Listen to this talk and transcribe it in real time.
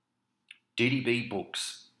DDB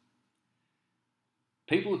Books.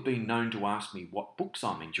 People have been known to ask me what books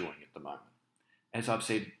I'm enjoying at the moment. As I've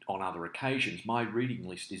said on other occasions, my reading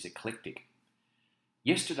list is eclectic.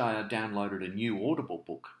 Yesterday I downloaded a new Audible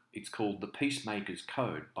book. It's called The Peacemaker's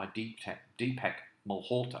Code by Deepak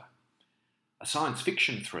Malhotra, a science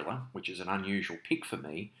fiction thriller, which is an unusual pick for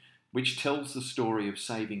me, which tells the story of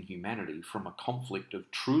saving humanity from a conflict of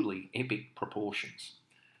truly epic proportions.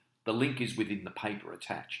 The link is within the paper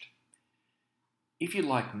attached. If you're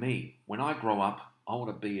like me, when I grow up, I want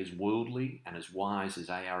to be as worldly and as wise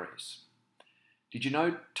as ARS. Did you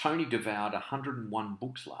know Tony devoured 101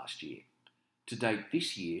 books last year? To date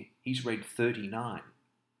this year, he's read 39.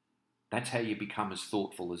 That's how you become as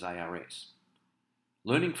thoughtful as ARS.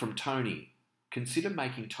 Learning from Tony, consider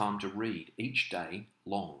making time to read each day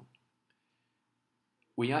long.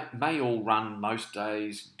 We may all run most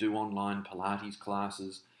days, do online Pilates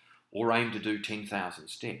classes, or aim to do 10,000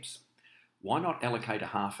 steps. Why not allocate a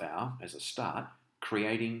half hour as a start,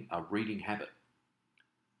 creating a reading habit?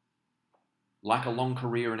 Like a long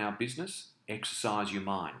career in our business, exercise your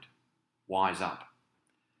mind. Wise up.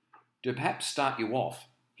 To perhaps start you off,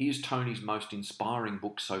 here's Tony's most inspiring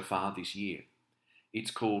book so far this year. It's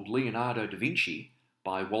called Leonardo da Vinci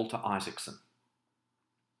by Walter Isaacson.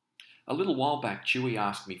 A little while back, Chewy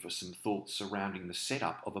asked me for some thoughts surrounding the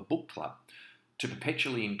setup of a book club to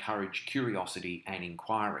perpetually encourage curiosity and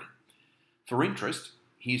inquiry. For interest,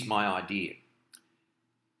 here's my idea.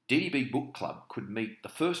 DDB Book Club could meet the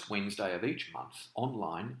first Wednesday of each month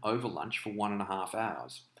online over lunch for 1.5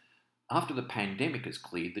 hours. After the pandemic has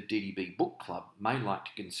cleared, the DDB Book Club may like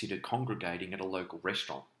to consider congregating at a local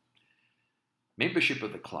restaurant. Membership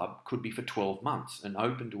of the club could be for 12 months and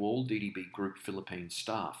open to all DDB Group Philippines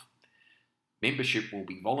staff. Membership will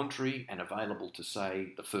be voluntary and available to,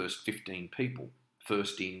 say, the first 15 people,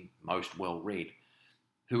 first in, most well read,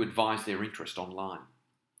 who advise their interest online.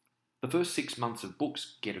 The first 6 months of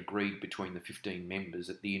books get agreed between the 15 members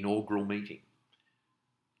at the inaugural meeting.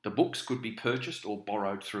 The books could be purchased or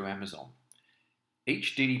borrowed through Amazon.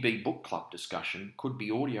 Each DDB Book Club discussion could be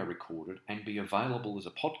audio recorded and be available as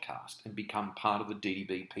a podcast and become part of the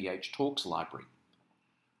DDB PH Talks library.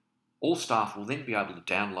 All staff will then be able to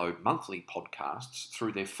download monthly podcasts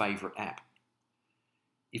through their favourite app.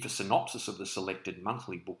 If a synopsis of the selected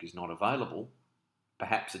monthly book is not available,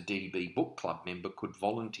 perhaps a DDB Book Club member could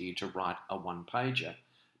volunteer to write a one-pager,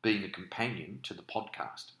 being a companion to the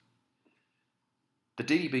podcast. The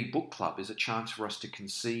DDB Book Club is a chance for us to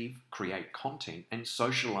conceive, create content and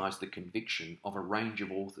socialise the conviction of a range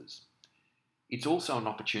of authors. It's also an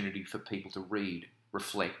opportunity for people to read,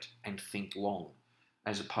 reflect and think long,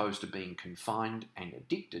 as opposed to being confined and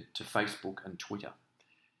addicted to Facebook and Twitter.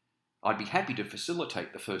 I'd be happy to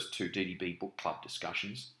facilitate the first 2 DDB Book Club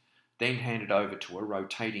discussions, then hand it over to a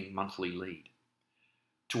rotating monthly lead.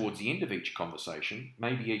 Towards the end of each conversation,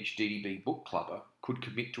 maybe each DDB Book Clubber could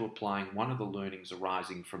commit to applying one of the learnings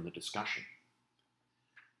arising from the discussion.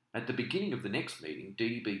 At the beginning of the next meeting,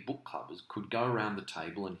 DDB Book Clubbers could go around the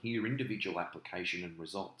table and hear individual application and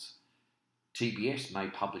results. TBS may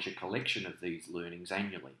publish a collection of these learnings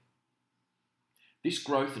annually. This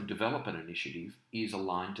growth and development initiative is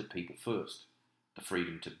aligned to People First, the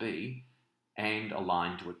freedom to be, and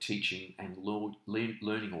aligned to a teaching and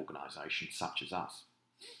learning organisation such as us.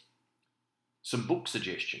 Some book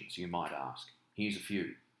suggestions, you might ask. Here's a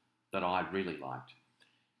few that I really liked.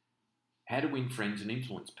 How to Win Friends and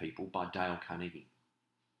Influence People by Dale Carnegie.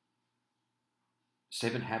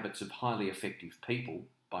 7 Habits of Highly Effective People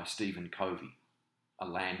by Stephen Covey, a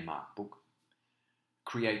landmark book.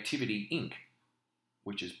 Creativity Inc.,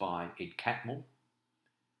 which is by Ed Catmull.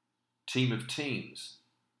 Team of Teams,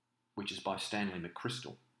 which is by Stanley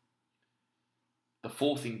McChrystal. The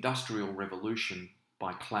Fourth Industrial Revolution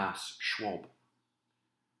by Klaus Schwab.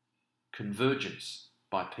 Convergence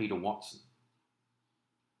by Peter Watson.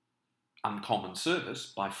 Uncommon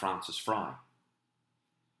Service by Francis Fry.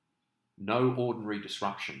 No Ordinary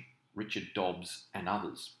Disruption, Richard Dobbs and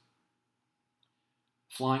others.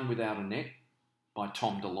 Flying Without a Net by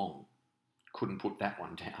Tom DeLonge. Couldn't put that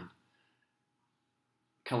one down.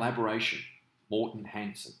 Collaboration, Morton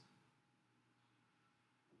Hansen.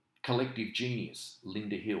 Collective Genius,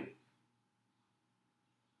 Linda Hill.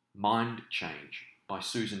 Mind Change by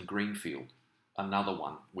Susan Greenfield, another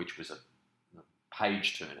one which was a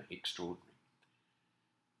page-turner extraordinary.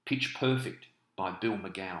 Pitch Perfect by Bill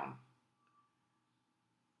McGowan.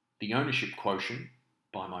 The Ownership Quotient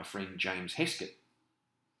by my friend James Heskett.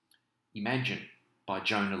 Imagine by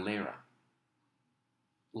Jonah Lehrer.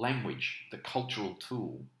 Language, the Cultural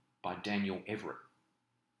Tool by Daniel Everett.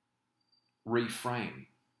 Reframe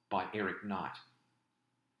by Eric Knight.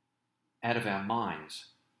 Out of Our Minds,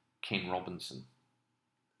 Ken Robinson,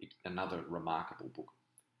 another remarkable book.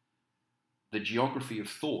 The Geography of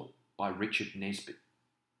Thought by Richard Nesbitt.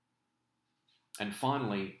 And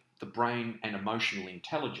finally, The Brain and Emotional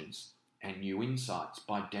Intelligence and New Insights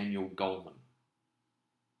by Daniel Goleman.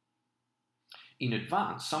 In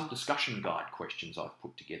advance, some discussion guide questions I've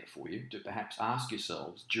put together for you to perhaps ask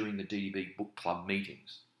yourselves during the DDB Book Club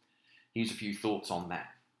meetings. Here's a few thoughts on that.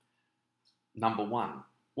 Number 1,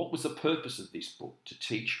 what was the purpose of this book, to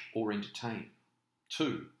teach or entertain?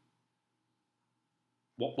 2,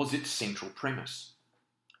 what was its central premise?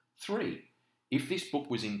 3, if this book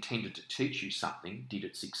was intended to teach you something, did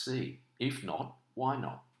it succeed? If not, why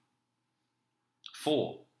not?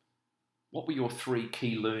 4, what were your 3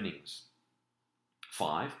 key learnings?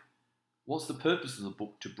 5, was the purpose of the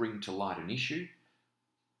book to bring to light an issue?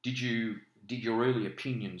 Did your early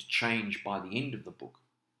opinions change by the end of the book?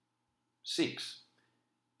 6,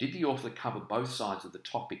 did the author cover both sides of the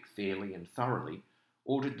topic fairly and thoroughly,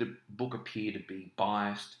 or did the book appear to be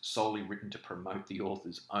biased, solely written to promote the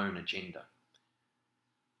author's own agenda?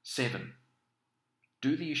 7,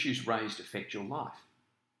 do the issues raised affect your life?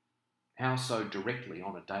 How so, directly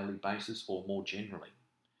on a daily basis or more generally?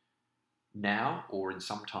 Now or in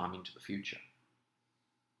some time into the future?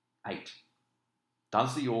 8,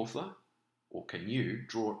 does the author, or can you,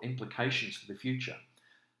 draw implications for the future?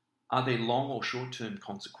 Are there long or short-term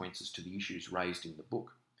consequences to the issues raised in the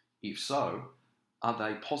book? If so, are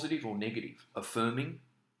they positive or negative, affirming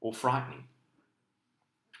or frightening?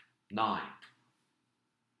 9,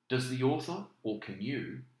 does the author, or can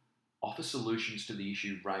you, offer solutions to the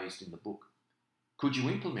issue raised in the book? Could you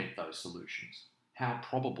implement those solutions? How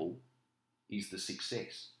probable is the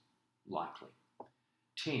success? Likely.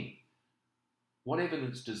 10, what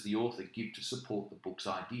evidence does the author give to support the book's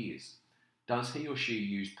ideas? Does he or she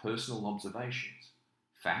use personal observations,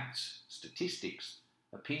 facts, statistics,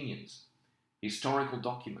 opinions, historical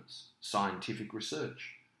documents, scientific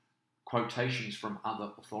research, quotations from other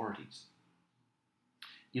authorities?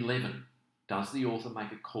 11, does the author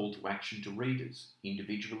make a call to action to readers,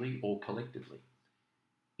 individually or collectively?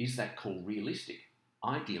 Is that call realistic,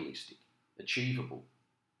 idealistic, achievable?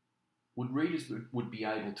 Would readers be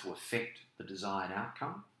able to affect the desired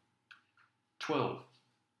outcome? 12,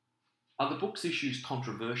 are the book's issues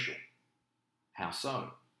controversial? How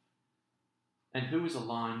so? And who is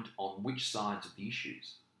aligned on which sides of the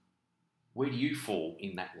issues? Where do you fall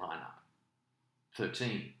in that lineup?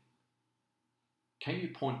 13, can you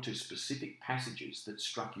point to specific passages that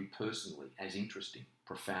struck you personally as interesting,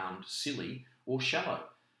 profound, silly, or shallow,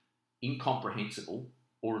 incomprehensible,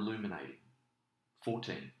 or illuminating?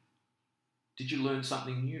 14, did you learn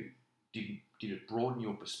something new? Did it broaden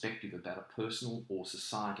your perspective about a personal or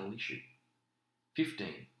societal issue?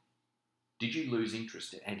 15, did you lose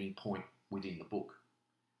interest at any point within the book?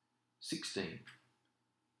 16,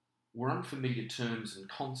 were unfamiliar terms and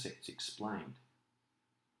concepts explained?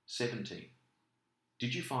 17,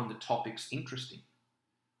 did you find the topics interesting?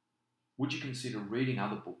 Would you consider reading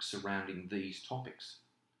other books surrounding these topics?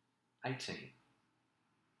 18,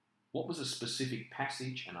 what was a specific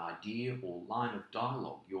passage, an idea, or line of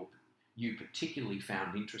dialogue you particularly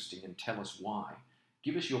found interesting, and tell us why?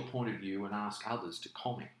 Give us your point of view and ask others to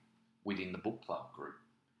comment within the book club group.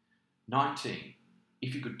 19,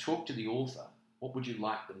 if you could talk to the author, what would you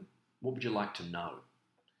like to know?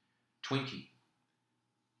 20,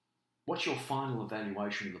 what's your final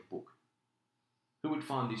evaluation of the book? Who would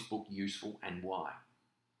find this book useful and why?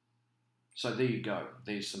 So there you go.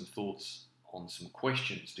 There's some thoughts on some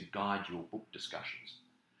questions to guide your book discussions.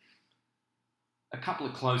 A couple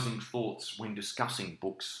of closing thoughts when discussing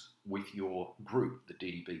books with your group, the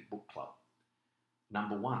DDB Book Club.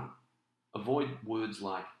 Number 1, avoid words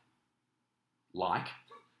like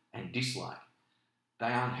and dislike. They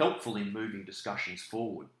aren't helpful in moving discussions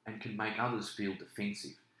forward and can make others feel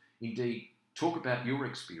defensive. Indeed, talk about your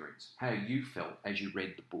experience, how you felt as you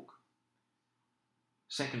read the book.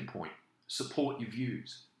 Second point, support your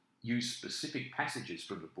views. Use specific passages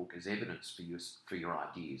from the book as evidence for your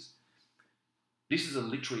ideas. This is a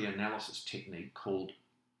literary analysis technique called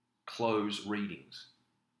close readings.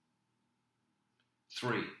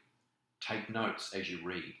 3, take notes as you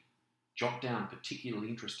read. Jot down particularly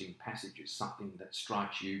interesting passages, something that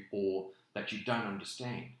strikes you or that you don't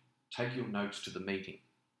understand. Take your notes to the meeting.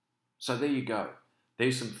 So there you go.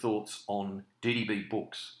 There's some thoughts on DDB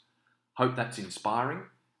books. Hope that's inspiring,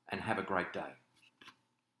 and have a great day.